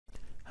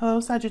Hello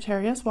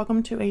Sagittarius,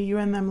 welcome to a you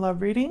and them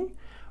love reading.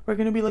 We're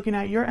going to be looking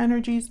at your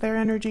energies, their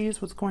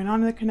energies, what's going on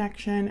in the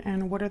connection,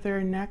 and what are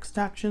their next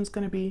actions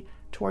going to be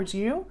towards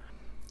you.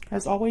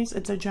 As always,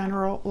 it's a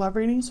general love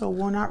reading, so it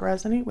will not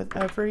resonate with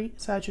every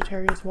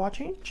Sagittarius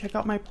watching. Check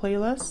out my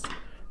playlist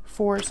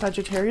for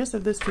Sagittarius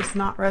if this does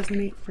not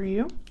resonate for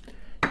you.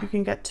 You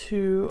can get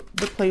to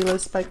the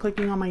playlist by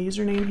clicking on my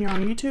username here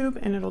on YouTube,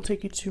 and it'll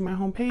take you to my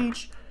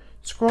homepage.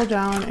 Scroll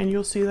down and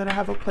you'll see that I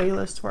have a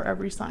playlist for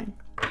every sign.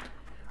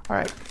 All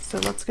right, so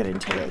let's get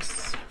into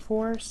this.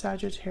 For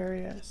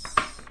Sagittarius,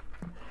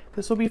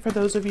 this will be for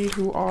those of you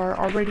who are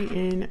already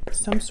in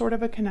some sort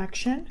of a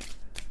connection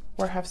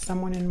or have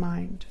someone in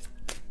mind.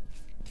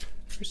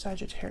 For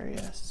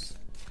Sagittarius,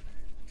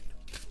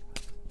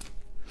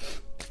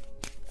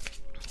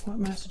 what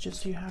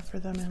messages do you have for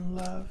them in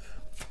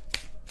love?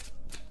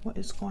 What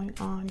is going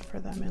on for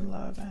them in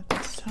love at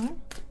this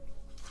time?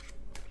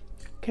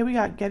 Okay, we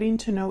got getting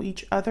to know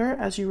each other.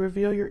 As you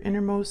reveal your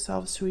innermost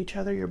selves to each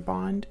other, your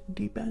bond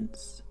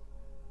deepens.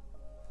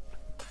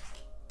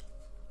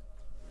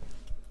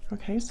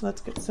 Okay, so let's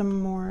get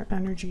some more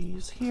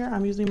energies here.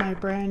 I'm using my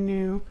brand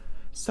new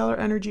Stellar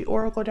Energy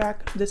Oracle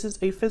deck. This is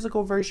a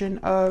physical version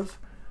of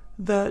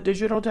the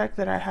digital deck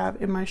that I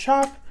have in my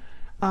shop.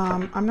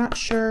 I'm not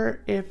sure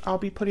if I'll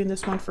be putting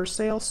this one for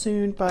sale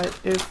soon, but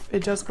if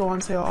it does go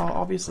on sale, I'll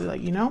obviously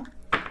let you know.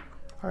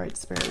 All right,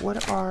 Spirit,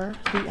 what are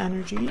the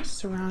energies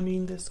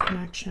surrounding this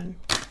connection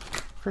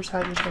for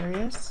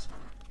Sagittarius?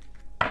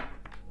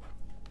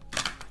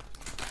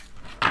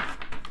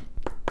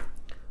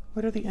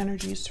 What are the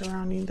energies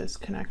surrounding this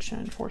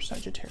connection for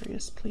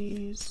Sagittarius,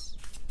 please?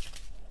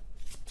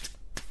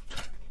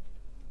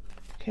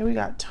 Okay, we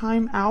got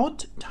time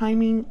out,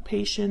 timing,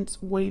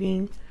 patience,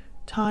 waiting.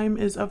 Time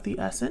is of the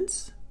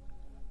essence.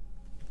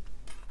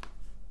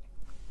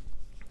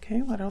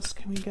 Okay, what else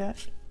can we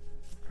get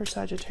for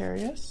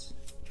Sagittarius?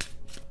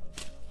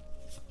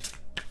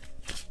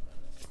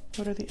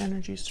 What are the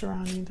energies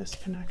surrounding this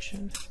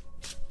connection?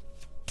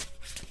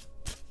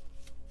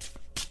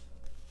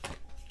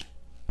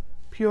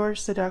 Pure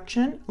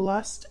seduction,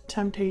 lust,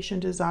 temptation,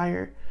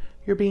 desire.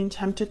 You're being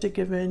tempted to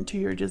give in to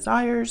your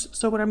desires.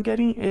 So what I'm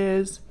getting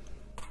is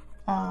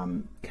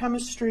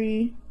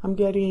chemistry. I'm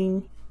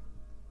getting,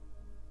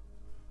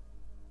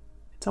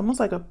 it's almost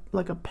like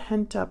a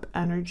pent-up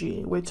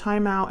energy with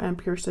time out and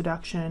pure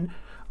seduction.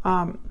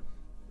 I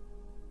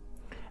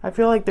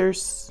feel like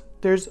there's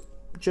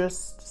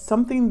just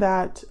something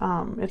that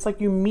it's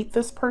like you meet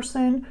this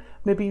person,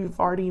 maybe you've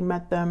already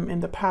met them in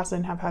the past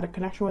and have had a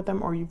connection with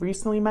them, or you've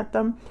recently met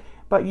them,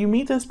 but you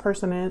meet this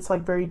person and it's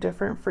like very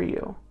different for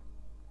you.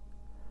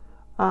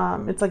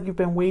 It's like you've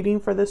been waiting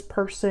for this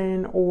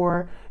person,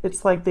 or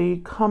it's like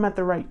they come at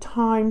the right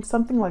time,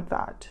 something like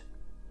that.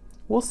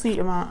 We'll see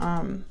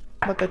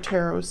what the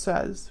tarot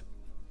says.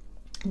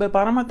 But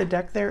bottom of the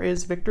deck there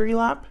is victory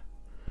lap,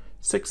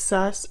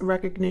 success,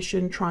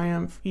 recognition,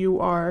 triumph. You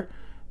are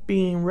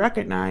being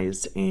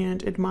recognized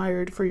and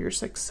admired for your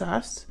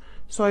success.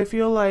 So I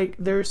feel like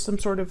there's some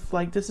sort of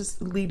like this is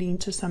leading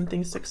to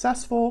something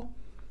successful.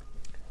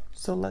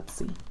 So let's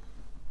see.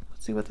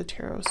 Let's see what the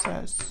tarot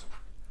says.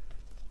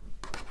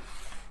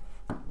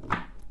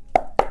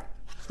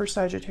 For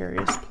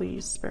Sagittarius,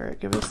 please, Spirit,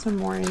 give us some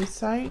more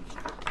insight.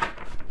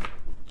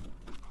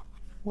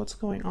 What's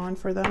going on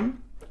for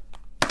them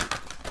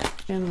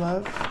in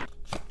love?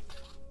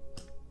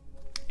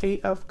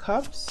 Eight of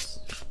Cups.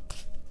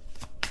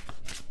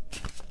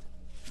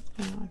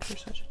 What's going on for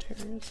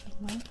Sagittarius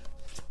in love?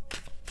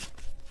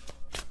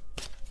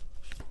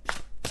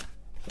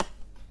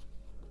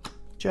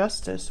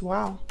 Justice.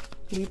 Wow.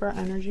 Libra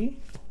energy.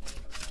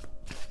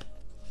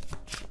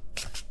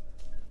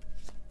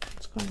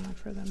 What's going on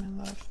for them in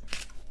love?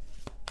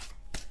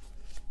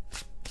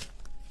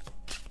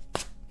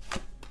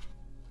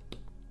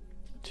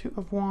 Two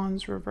of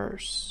Wands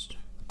reversed.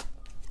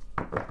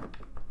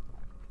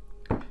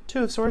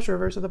 Two of Swords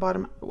reversed at the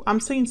bottom. I'm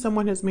seeing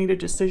someone has made a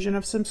decision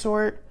of some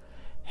sort.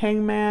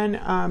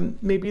 Hangman,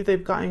 maybe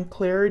they've gotten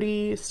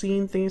clarity,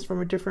 seeing things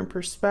from a different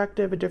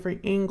perspective, a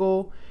different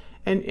angle,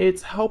 and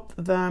it's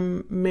helped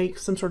them make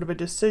some sort of a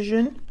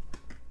decision.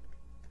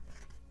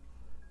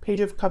 Page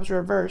of Cups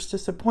reversed.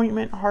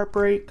 Disappointment,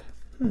 heartbreak.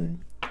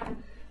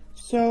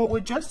 So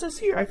with Justice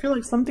here, I feel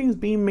like something's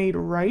being made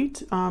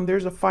right.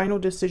 There's a final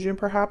decision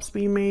perhaps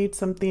being made.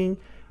 Something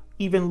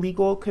even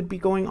legal could be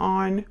going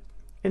on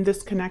in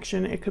this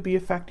connection. It could be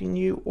affecting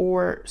you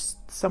or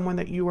someone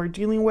that you are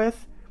dealing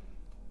with.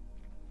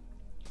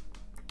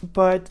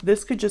 But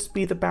this could just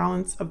be the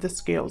balance of the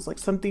scales, like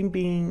something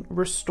being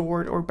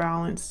restored or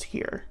balanced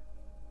here.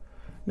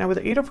 Now with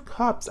the Eight of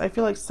Cups, I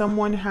feel like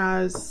someone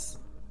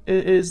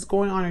is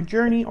going on a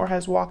journey or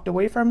has walked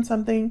away from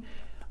something.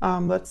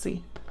 Let's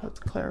see. Let's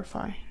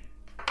clarify.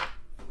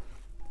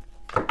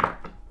 Help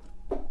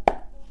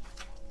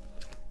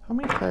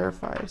me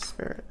clarify,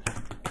 Spirit.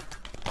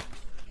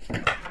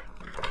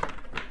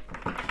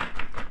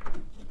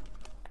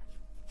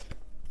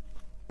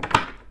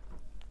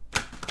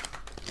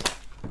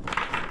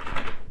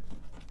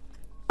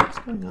 What's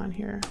going on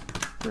here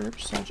for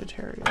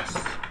Sagittarius?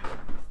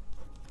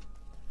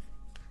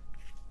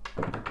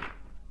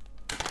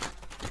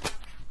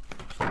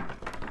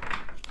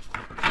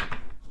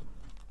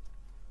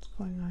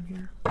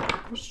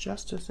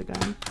 Justice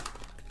again?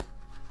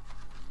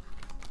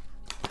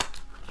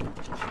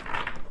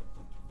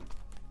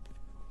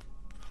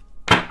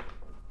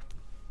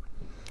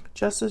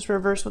 Justice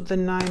reversed with the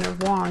 9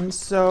 of Wands.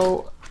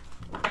 So,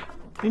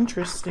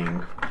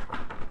 interesting.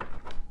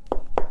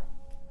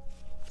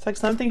 It's like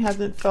something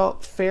hasn't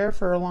felt fair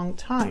for a long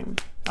time.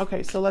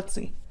 Okay, so let's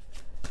see.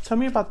 Tell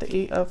me about the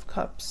 8 of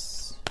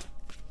Cups.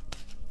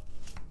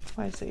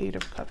 Why is the 8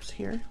 of Cups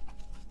here?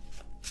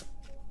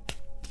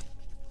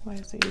 Why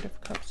is the 8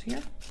 of Cups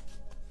here?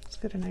 Let's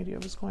get an idea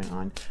of what's going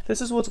on. This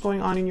is what's going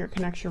on in your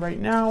connection right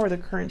now, or the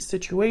current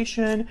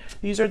situation.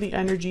 These are the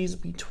energies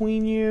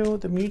between you,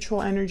 the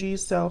mutual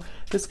energies. So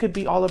this could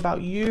be all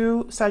about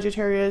you,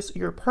 Sagittarius,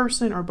 your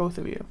person, or both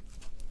of you.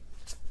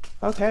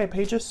 Okay,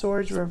 Page of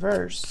Swords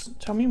reverse.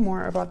 Tell me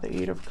more about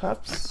the 8 of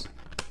Cups.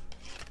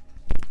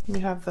 We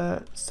have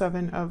the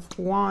 7 of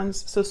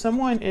Wands. So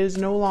someone is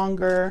no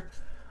longer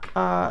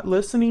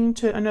listening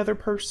to another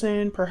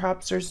person.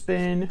 Perhaps there's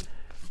been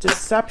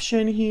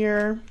deception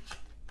here.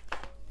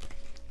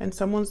 And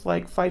someone's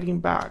like fighting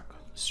back.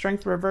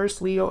 Strength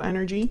reverse, Leo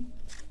energy.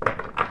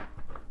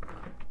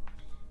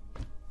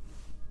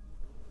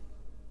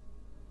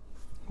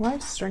 Why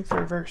is Strength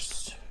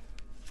reversed?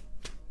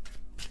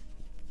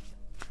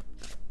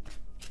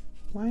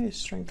 Why is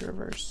Strength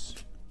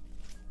reversed?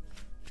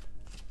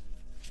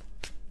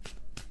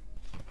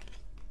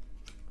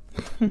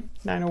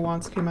 Nine of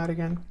Wands came out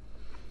again.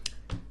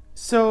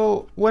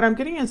 So what I'm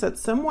getting is that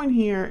someone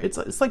here,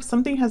 it's like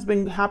something has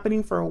been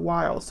happening for a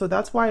while. So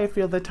that's why I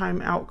feel the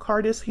time out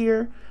card is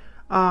here.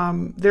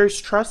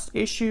 There's trust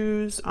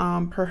issues.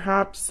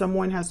 Perhaps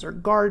someone has their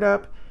guard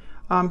up.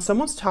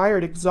 Someone's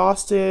tired,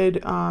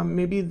 exhausted.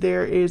 Maybe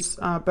there is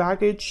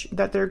baggage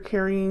that they're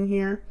carrying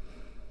here.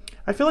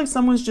 I feel like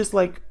someone's just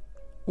like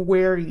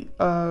wary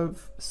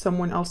of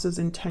someone else's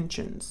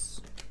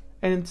intentions.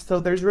 And so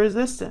there's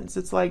resistance.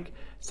 It's like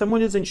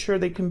someone isn't sure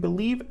they can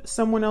believe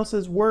someone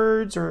else's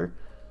words, or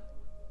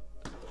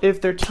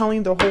if they're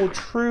telling the whole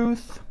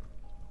truth.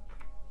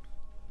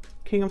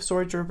 King of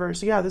Swords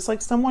reverse. Yeah, this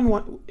like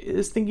someone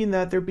is thinking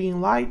that they're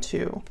being lied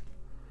to.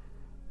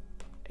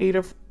 8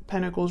 of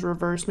Pentacles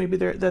reverse. Maybe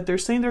they're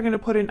saying they're going to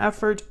put in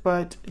effort,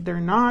 but they're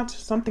not.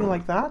 Something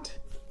like that.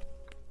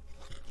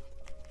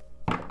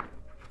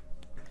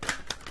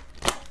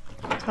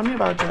 Tell me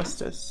about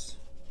Justice.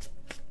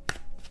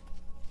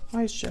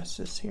 Why is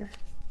Justice here?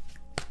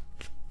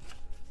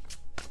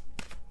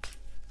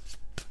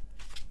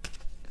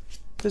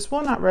 This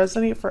will not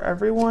resonate for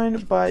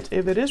everyone, but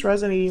if it is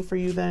resonating for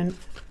you, then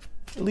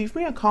leave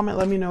me a comment.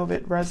 Let me know if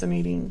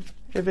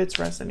it's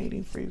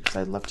resonating for you, because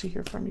I'd love to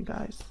hear from you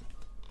guys.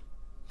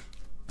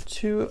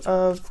 2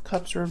 of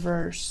Cups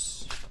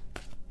reverse.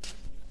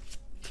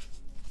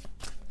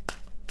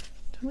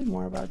 Tell me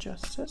more about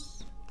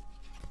Justice.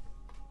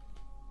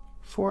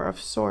 4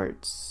 of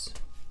Swords.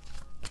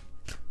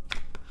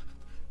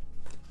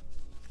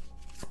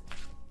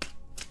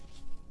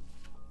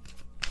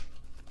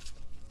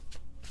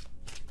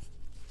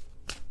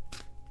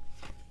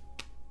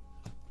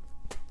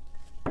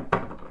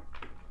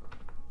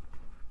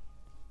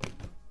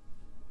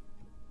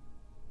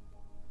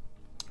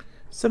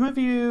 Some of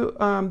you,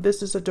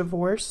 this is a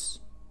divorce.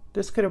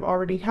 This could have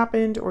already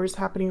happened or is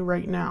happening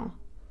right now.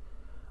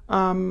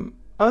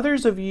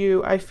 Others of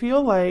you, I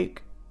feel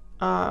like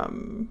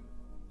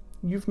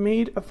you've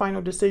made a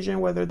final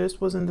decision, whether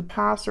this was in the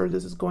past or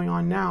this is going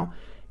on now.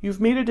 You've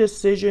made a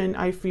decision,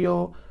 I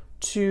feel,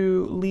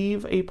 to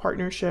leave a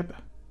partnership.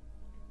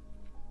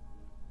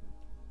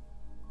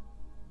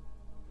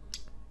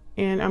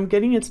 And I'm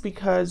getting it's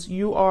because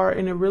you are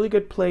in a really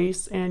good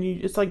place, and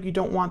it's like you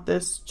don't want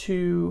this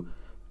to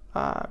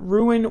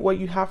ruin what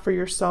you have for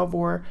yourself,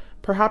 or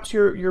perhaps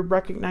you're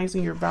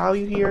recognizing your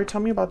value here.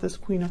 Tell me about this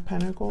Queen of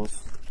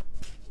Pentacles.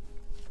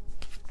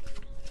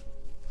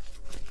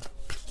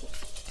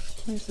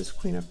 Why is this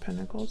Queen of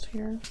Pentacles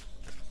here?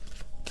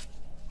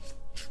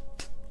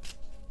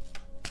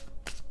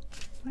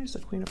 Why is the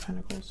Queen of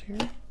Pentacles here?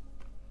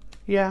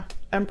 Yeah,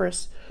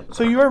 Empress.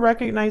 So you are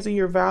recognizing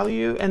your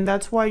value, and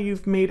that's why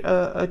you've made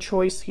a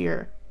choice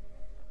here.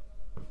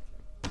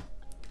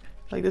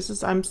 Like this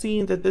is, I'm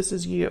seeing that this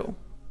is you.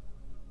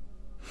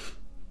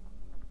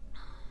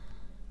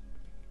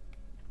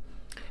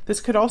 This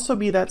could also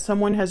be that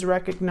someone has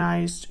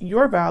recognized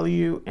your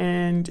value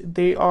and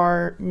they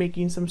are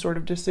making some sort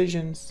of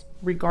decisions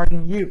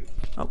regarding you.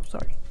 Oh,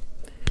 sorry.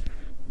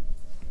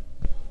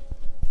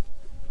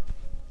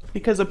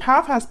 Because a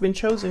path has been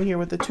chosen here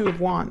with the 2 of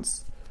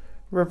Wands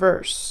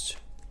reversed.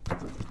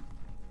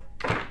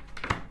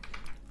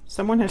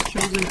 Someone has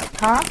chosen a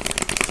path.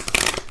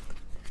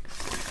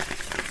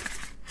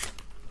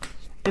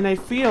 And I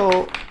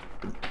feel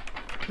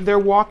they're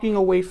walking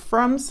away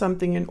from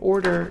something in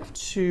order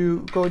to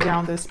go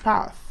down this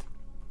path.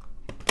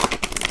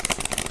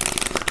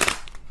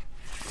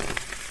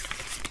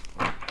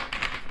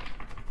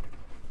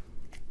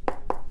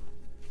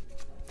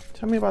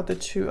 Tell me about the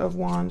 2 of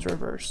Wands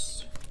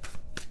reverse.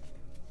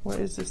 What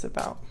is this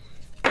about?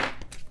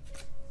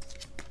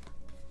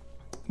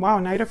 Wow,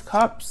 Knight of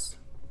Cups.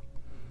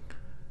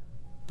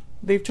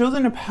 they've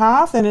chosen a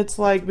path, and it's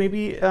like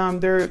maybe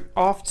they're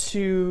off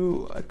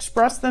to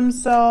express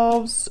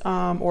themselves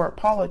or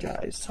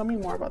apologize. Tell me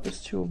more about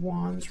this Two of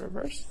Wands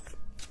reverse.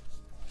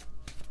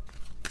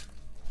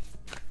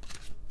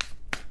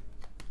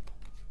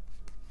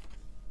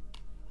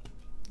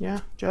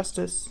 Yeah,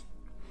 Justice.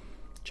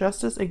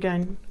 Justice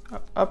again,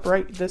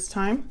 upright this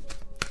time.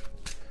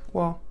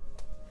 Well,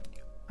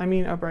 I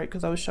mean upright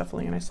because I was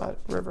shuffling and I saw it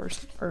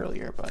reverse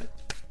earlier, but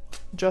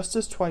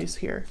Justice twice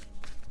here.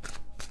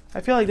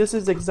 I feel like this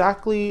is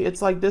exactly,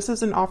 it's like this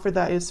is an offer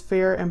that is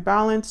fair and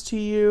balanced to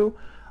you.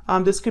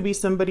 This could be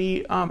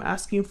somebody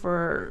asking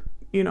for,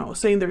 you know,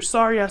 saying they're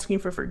sorry, asking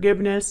for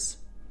forgiveness,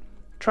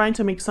 trying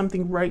to make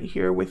something right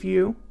here with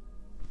you.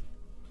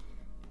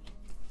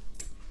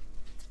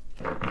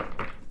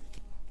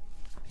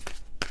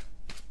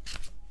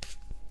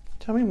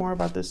 Tell me more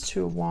about this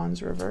Two of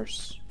Wands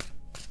reverse.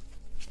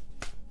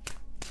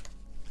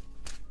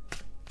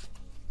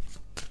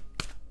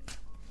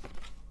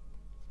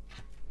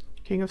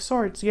 King of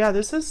Swords. Yeah,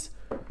 this is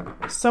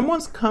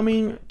someone's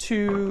coming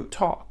to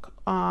talk.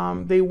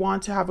 They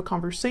want to have a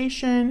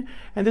conversation,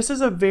 and this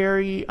is a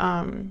very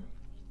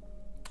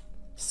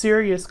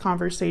serious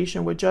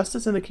conversation with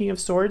Justice and the King of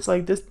Swords.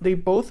 Like this, they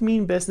both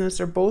mean business.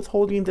 They're both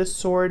holding this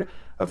sword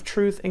of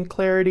truth and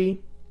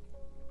clarity.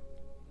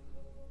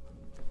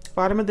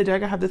 Bottom of the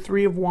deck, I have the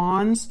Three of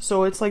Wands.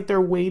 So it's like they're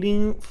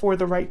waiting for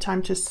the right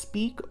time to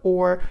speak,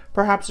 or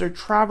perhaps they're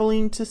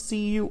traveling to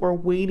see you, or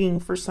waiting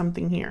for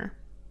something here.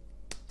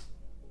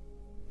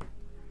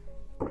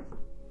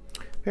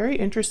 Very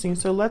interesting.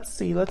 So let's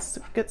see. Let's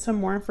get some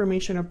more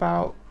information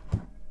about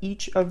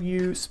each of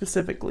you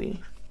specifically.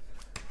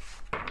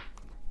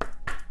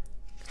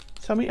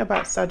 Tell me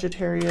about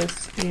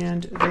Sagittarius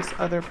and this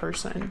other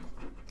person.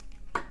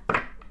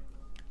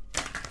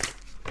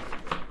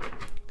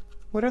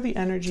 What are the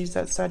energies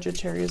that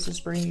Sagittarius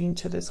is bringing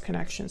to this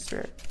connection,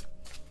 Spirit?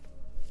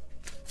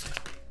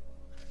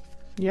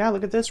 Yeah,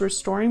 look at this.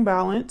 Restoring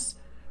balance,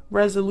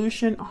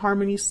 resolution,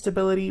 harmony,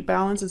 stability,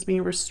 balance is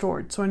being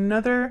restored. So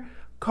another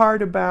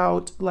card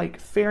about like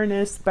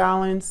fairness,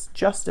 balance,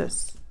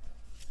 justice.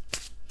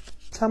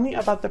 Tell me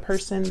about the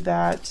person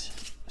that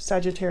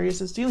Sagittarius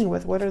is dealing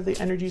with. What are the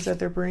energies that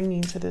they're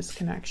bringing to this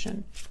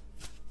connection?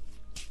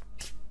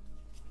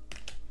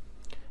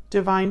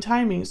 Divine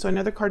timing. So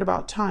another card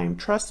about time,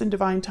 trust and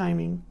divine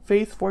timing,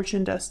 faith,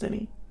 fortune,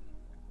 destiny.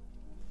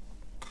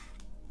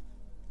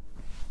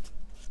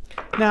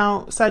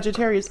 Now,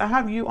 Sagittarius, I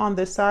have you on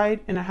this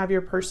side and I have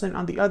your person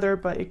on the other,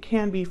 but it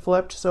can be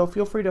flipped. So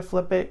feel free to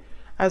flip it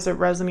as it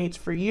resonates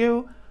for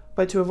you.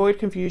 But to avoid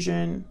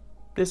confusion,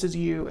 this is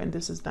you and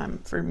this is them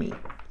for me.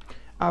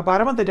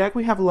 Bottom of the deck,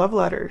 we have love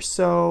letters.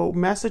 So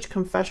message,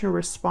 confession,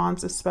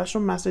 response, a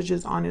special message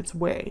is on its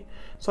way.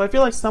 So I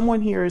feel like someone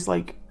here is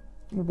like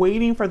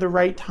waiting for the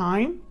right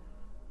time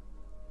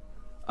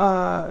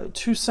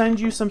to send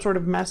you some sort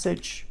of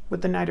message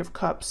with the Knight of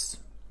Cups.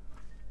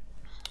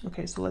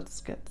 Okay, so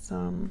let's get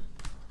some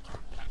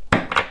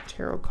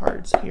tarot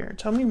cards here.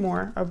 Tell me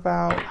more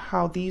about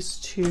how these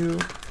two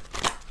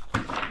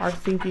are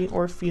thinking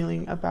or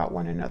feeling about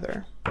one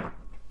another.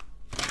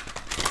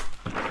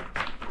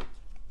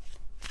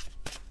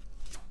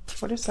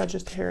 What is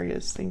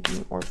Sagittarius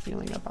thinking or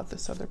feeling about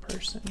this other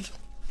person?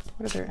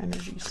 What are their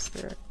energies,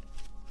 Spirit?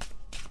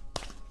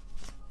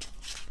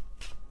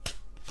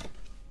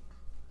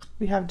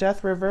 We have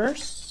Death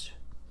reversed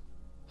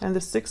and the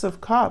Six of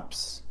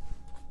Cups.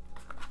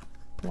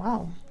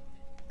 Wow.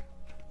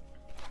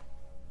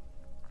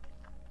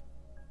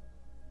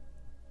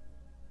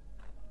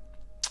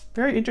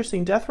 Very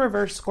interesting. Death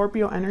reversed,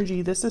 Scorpio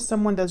energy. This is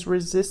someone that's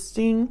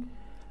resisting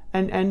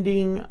and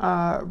ending,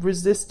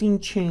 resisting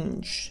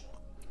change.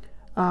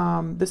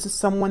 This is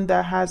someone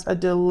that has a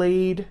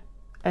delayed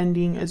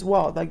ending as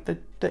well. Like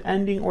the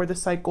ending or the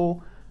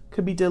cycle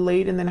could be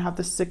delayed, and then have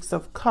the Six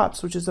of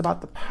Cups, which is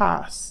about the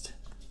past.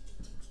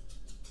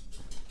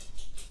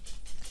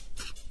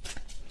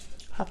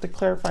 Have to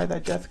clarify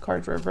that Death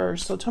card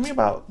reversed. So tell me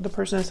about the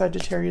person that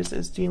Sagittarius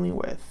is dealing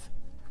with.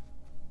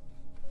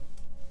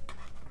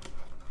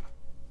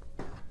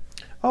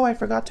 Oh, I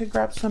forgot to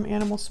grab some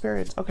animal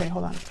spirits. Okay,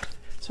 hold on.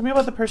 Tell me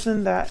about the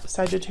person that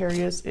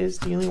Sagittarius is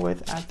dealing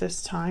with at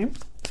this time.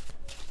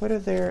 What are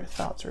their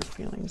thoughts or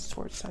feelings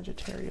towards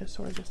Sagittarius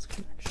or this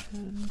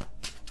connection?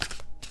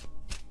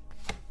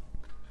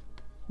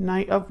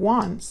 Knight of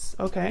Wands.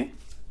 Okay.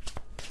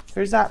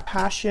 There's that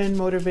passion,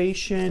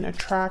 motivation,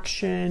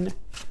 attraction,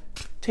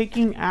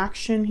 taking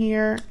action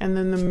here, and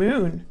then the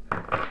Moon,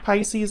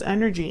 Pisces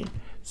energy.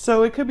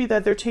 So it could be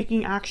that they're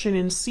taking action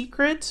in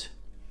secret.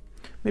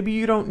 Maybe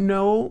you don't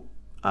know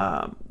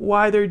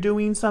why they're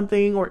doing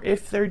something or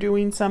if they're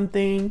doing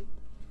something.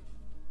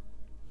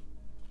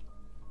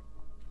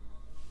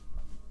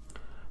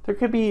 There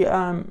could be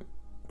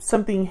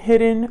something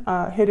hidden,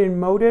 hidden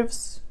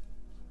motives,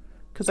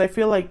 because I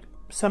feel like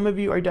some of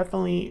you are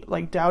definitely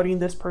like doubting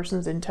this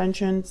person's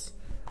intentions.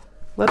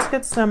 Let's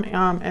get some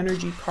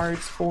energy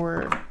cards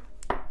for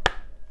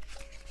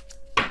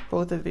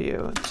both of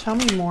you. Tell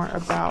me more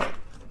about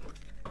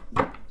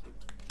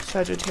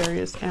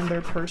Sagittarius and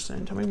their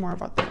person. Tell me more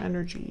about their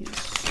energies.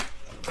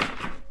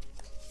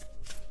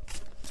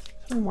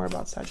 Tell me more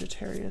about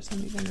Sagittarius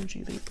and the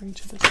energy they bring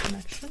to this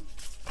connection.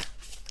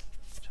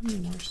 Tell me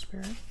more,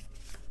 Spirit,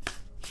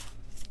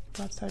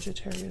 about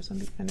Sagittarius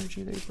and the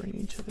energy they bring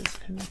into this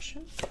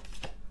connection.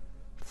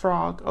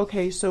 Frog.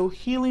 Okay, so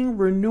healing,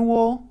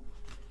 renewal,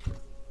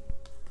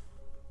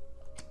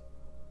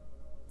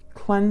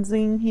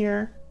 cleansing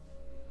here.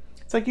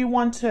 It's like you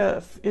want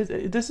to,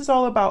 this is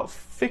all about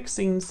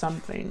fixing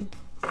something.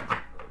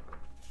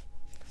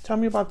 Tell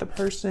me about the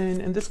person.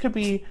 And this could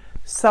be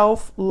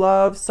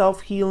self-love,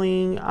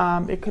 self-healing.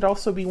 It could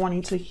also be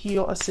wanting to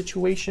heal a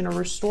situation or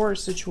restore a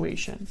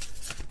situation.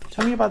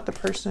 Tell me about the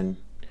person.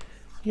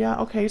 Yeah,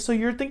 okay, so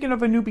you're thinking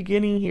of a new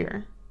beginning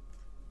here.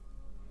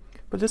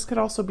 But this could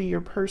also be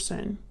your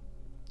person.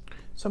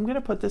 So I'm going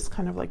to put this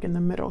kind of like in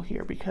the middle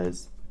here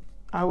because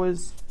I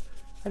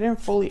didn't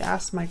fully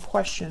ask my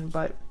question,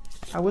 but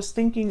I was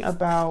thinking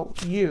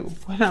about you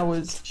when I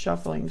was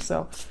shuffling.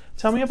 So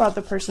tell me about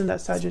the person that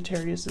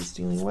Sagittarius is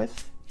dealing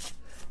with.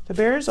 The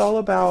bear is all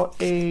about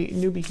a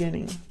new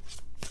beginning,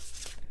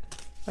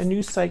 a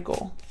new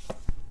cycle.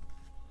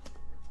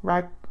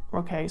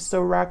 Okay,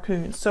 so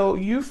raccoon. So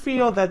you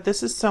feel that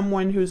this is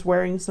someone who's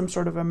wearing some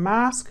sort of a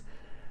mask,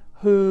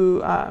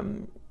 who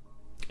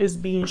is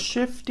being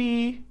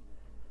shifty,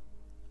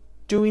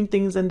 doing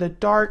things in the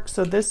dark.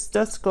 So this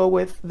does go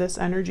with this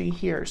energy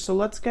here. So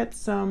let's get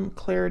some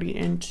clarity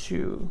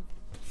into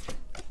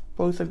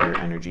both of your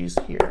energies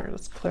here.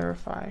 Let's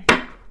clarify.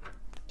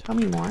 Tell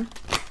me more.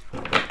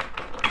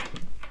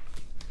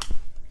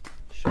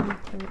 Show me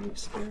clarity,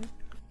 Spirit.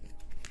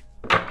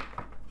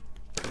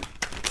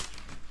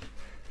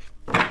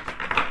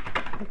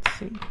 Let's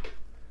see.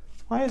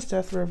 Why is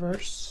death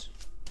reverse?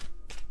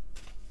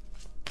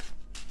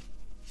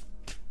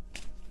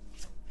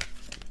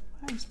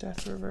 Why is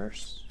death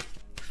reverse?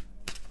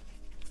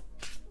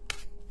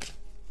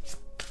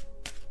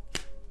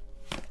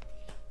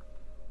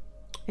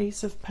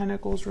 Ace of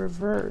Pentacles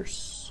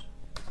reverse.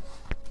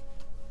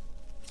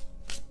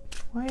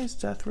 Why is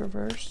death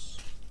reverse?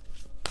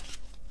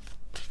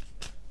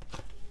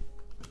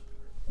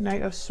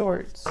 Knight of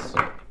Swords.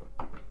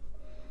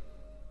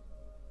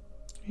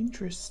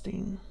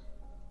 Interesting.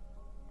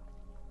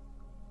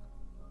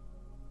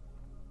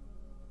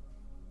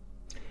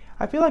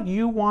 I feel like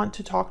you want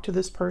to talk to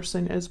this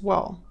person as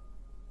well.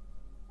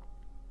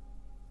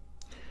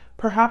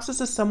 Perhaps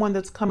this is someone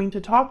that's coming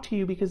to talk to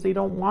you because they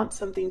don't want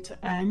something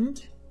to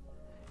end,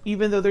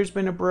 even though there's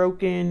been a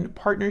broken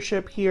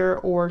partnership here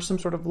or some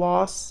sort of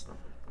loss.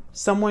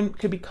 Someone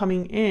could be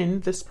coming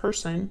in, this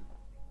person,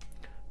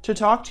 to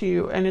talk to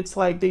you, and it's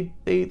like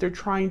they're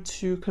trying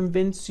to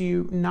convince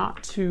you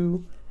not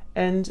to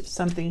end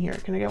something here.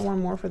 Can I get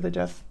one more for the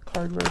death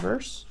card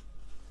reverse?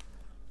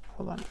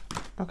 Hold on.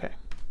 Okay.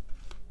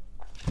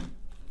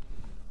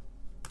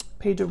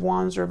 Page of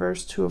Wands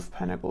reverse, Two of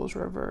Pentacles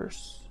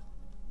reverse.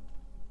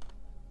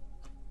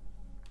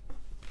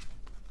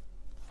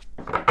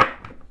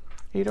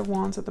 Eight of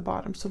Wands at the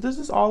bottom. So this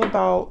is all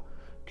about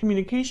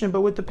communication,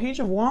 but with the Page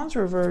of Wands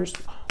reverse,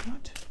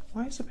 what?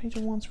 Why is the Page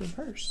of Wands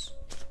reverse?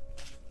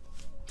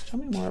 Tell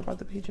me more about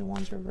the Page of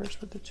Wands reverse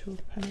with the Two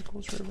of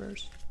Pentacles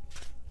reverse.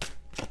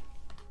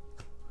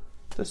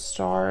 The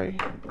Star,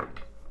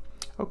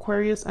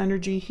 Aquarius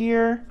energy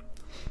here.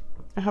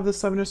 I have the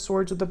Seven of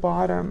Swords at the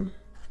bottom.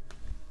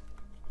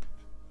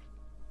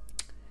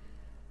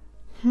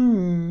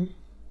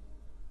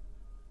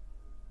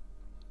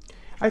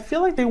 I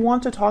feel like they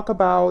want to talk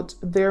about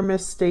their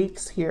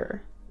mistakes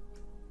here.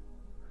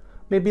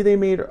 Maybe they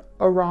made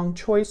a wrong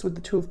choice with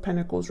the Two of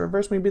Pentacles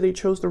reverse. Maybe they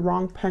chose the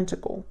wrong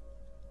pentacle.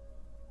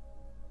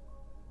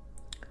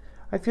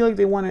 I feel like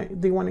they want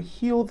to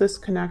heal this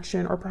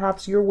connection, or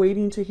perhaps you're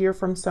waiting to hear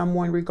from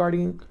someone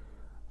regarding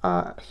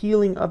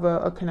healing of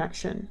a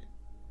connection.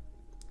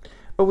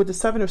 But with the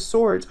Seven of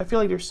Swords, I feel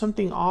like there's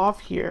something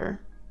off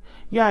here.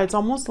 Yeah, it's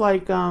almost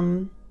like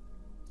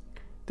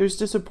there's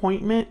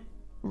disappointment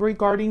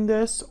regarding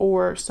this,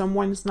 or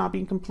someone's not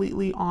being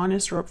completely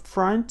honest or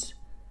upfront.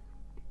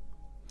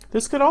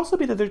 This could also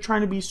be that they're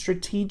trying to be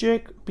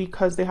strategic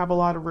because they have a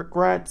lot of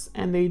regrets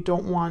and they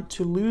don't want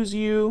to lose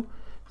you.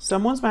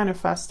 Someone's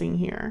manifesting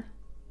here.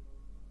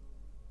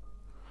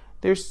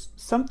 There's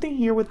something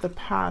here with the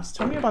past.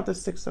 Tell me about the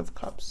Six of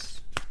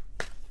Cups.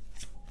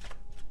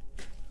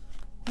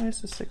 Why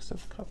is the Six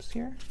of Cups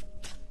here?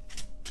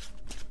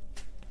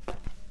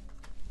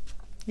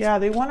 Yeah,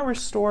 they want to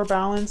restore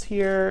balance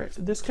here.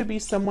 This could be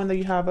someone that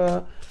you have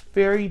a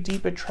very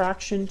deep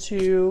attraction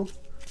to.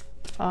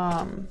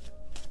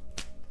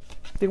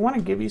 They want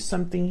to give you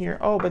something here.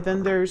 Oh, but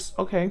then there's,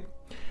 okay.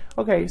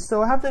 Okay,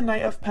 so I have the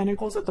Knight of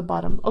Pentacles at the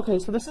bottom. Okay,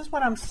 so this is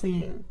what I'm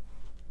seeing.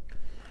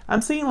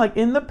 I'm seeing like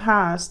in the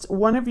past,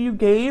 one of you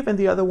gave and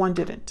the other one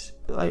didn't.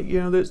 Like,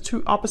 you know, there's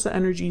two opposite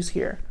energies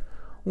here.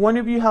 One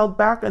of you held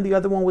back and the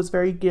other one was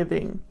very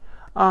giving.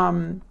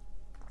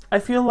 I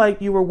feel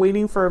like you were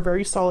waiting for a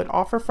very solid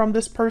offer from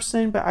this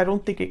person, but I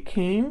don't think it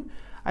came.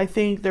 I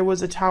think there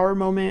was a tower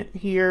moment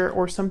here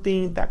or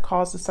something that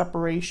caused a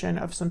separation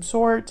of some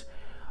sort.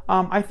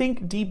 I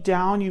think deep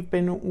down you've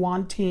been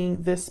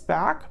wanting this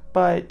back,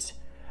 but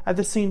at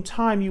the same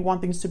time you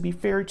want things to be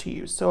fair to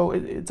you. So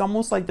it's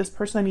almost like this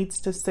person needs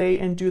to say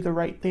and do the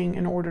right thing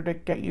in order to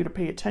get you to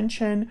pay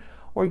attention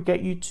or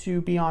get you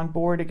to be on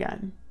board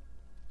again.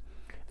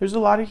 There's a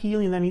lot of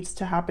healing that needs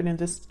to happen in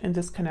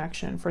this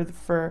connection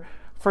for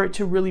it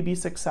to really be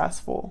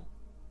successful.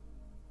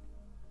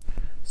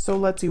 So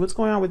let's see what's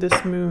going on with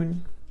this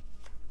moon.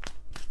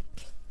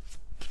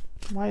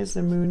 Why is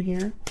the moon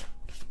here?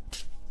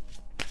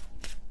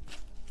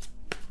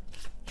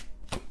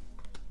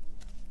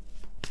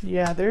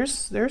 Yeah,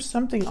 there's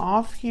something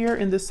off here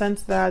in the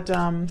sense that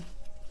I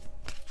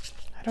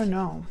don't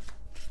know.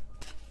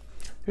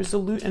 There's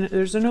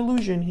an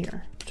illusion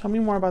here. Tell me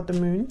more about the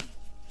moon.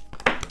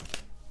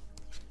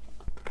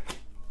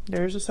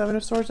 There's the Seven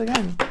of Swords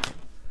again.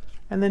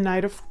 And the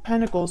Knight of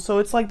Pentacles. So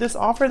it's like this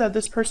offer that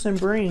this person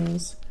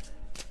brings.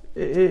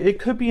 It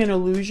could be an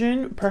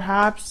illusion.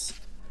 Perhaps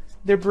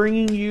they're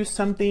bringing you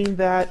something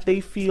that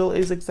they feel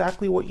is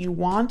exactly what you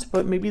want,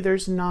 but maybe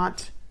there's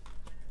not.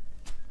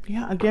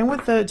 Yeah, again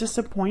with the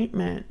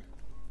disappointment.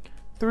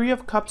 Three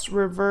of Cups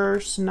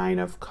reverse, Nine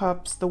of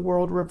Cups, the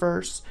World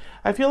reverse.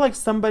 I feel like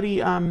somebody,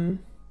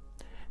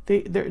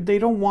 they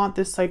don't want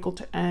this cycle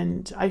to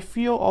end. I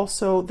feel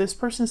also this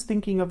person's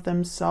thinking of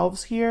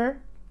themselves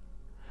here.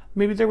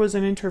 Maybe there was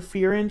an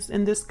interference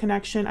in this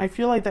connection. I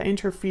feel like that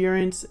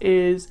interference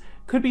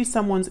could be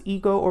someone's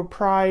ego or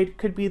pride,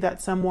 could be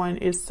that someone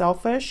is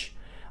selfish.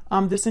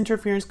 This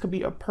interference could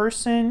be a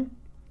person.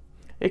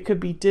 It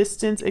could be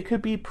distance. It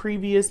could be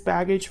previous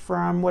baggage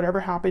from whatever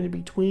happened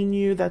between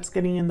you that's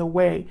getting in the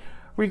way.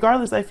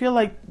 Regardless, I feel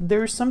like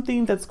there's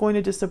something that's going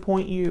to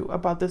disappoint you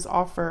about this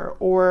offer,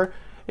 or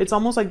it's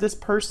almost like this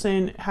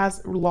person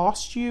has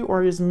lost you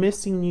or is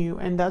missing you,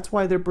 and that's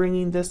why they're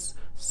bringing this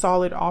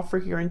solid offer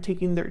here and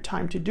taking their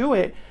time to do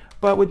it.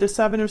 But with the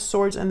Seven of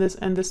Swords and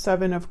the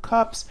Seven of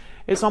Cups,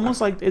 it's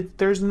almost like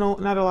there's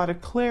not a lot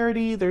of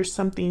clarity. There's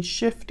something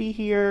shifty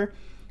here,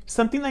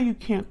 something that you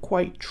can't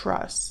quite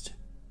trust.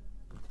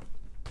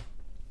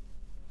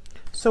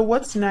 So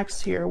what's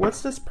next here?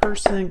 What's this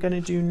person going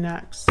to do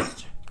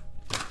next?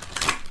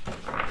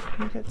 Let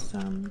me get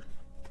some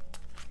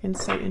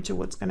insight into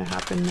what's going to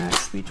happen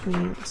next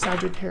between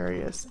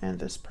Sagittarius and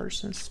this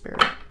person's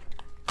spirit.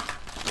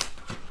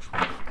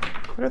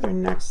 What are their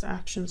next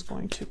actions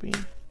going to be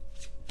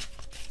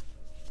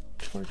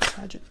towards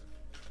Sagittarius?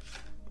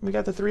 We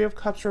got the Three of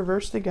Cups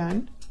reversed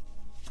again.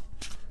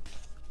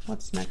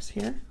 What's next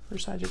here for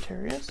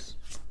Sagittarius?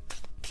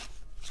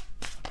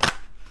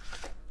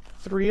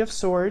 Three of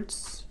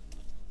Swords.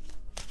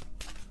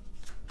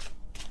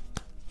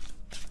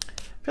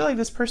 I feel like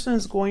this person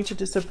is going to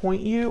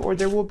disappoint you, or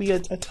there will be a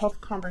tough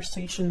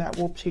conversation that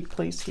will take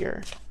place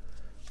here.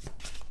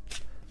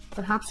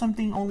 Perhaps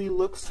something only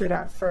looks good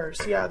at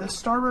first. Yeah, the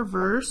Star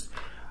reversed.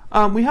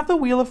 We have the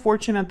Wheel of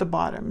Fortune at the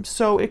bottom.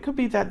 So it could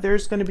be that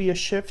there's going to be a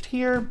shift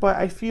here, but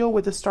I feel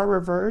with the Star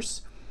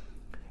reverse,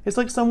 it's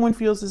like someone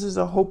feels this is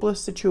a hopeless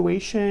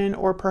situation,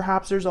 or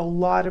perhaps there's a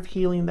lot of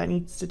healing that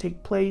needs to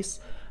take place.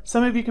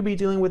 Some of you could be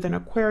dealing with an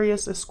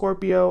Aquarius, a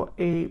Scorpio,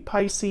 a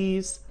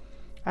Pisces.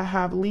 I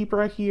have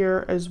Libra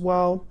here as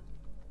well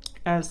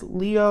as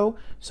Leo.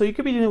 So you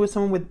could be dealing with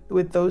someone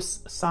with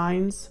those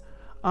signs.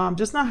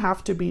 Does not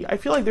have to be. I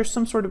feel like there's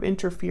some sort of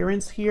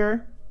interference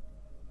here.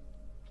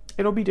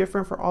 It'll be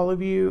different for all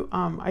of you.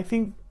 I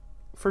think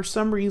for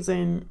some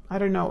reason, I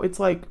don't know, it's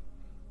like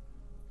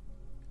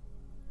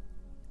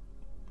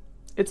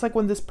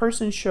when this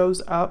person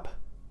shows up,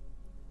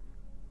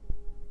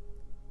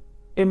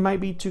 it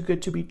might be too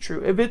good to be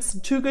true. If it's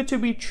too good to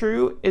be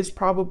true, it's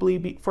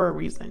probably for a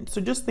reason. So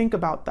just think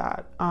about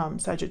that,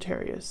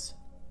 Sagittarius.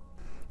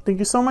 Thank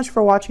you so much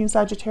for watching,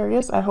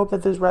 Sagittarius. I hope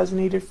that this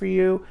resonated for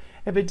you.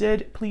 If it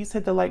did, please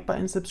hit the like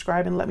button,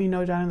 subscribe, and let me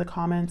know down in the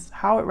comments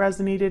how it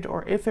resonated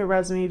or if it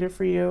resonated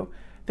for you.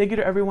 Thank you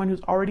to everyone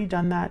who's already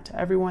done that, to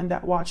everyone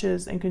that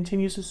watches and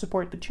continues to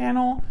support the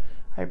channel.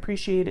 I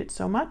appreciate it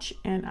so much,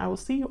 and I will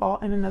see you all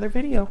in another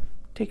video.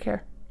 Take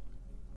care.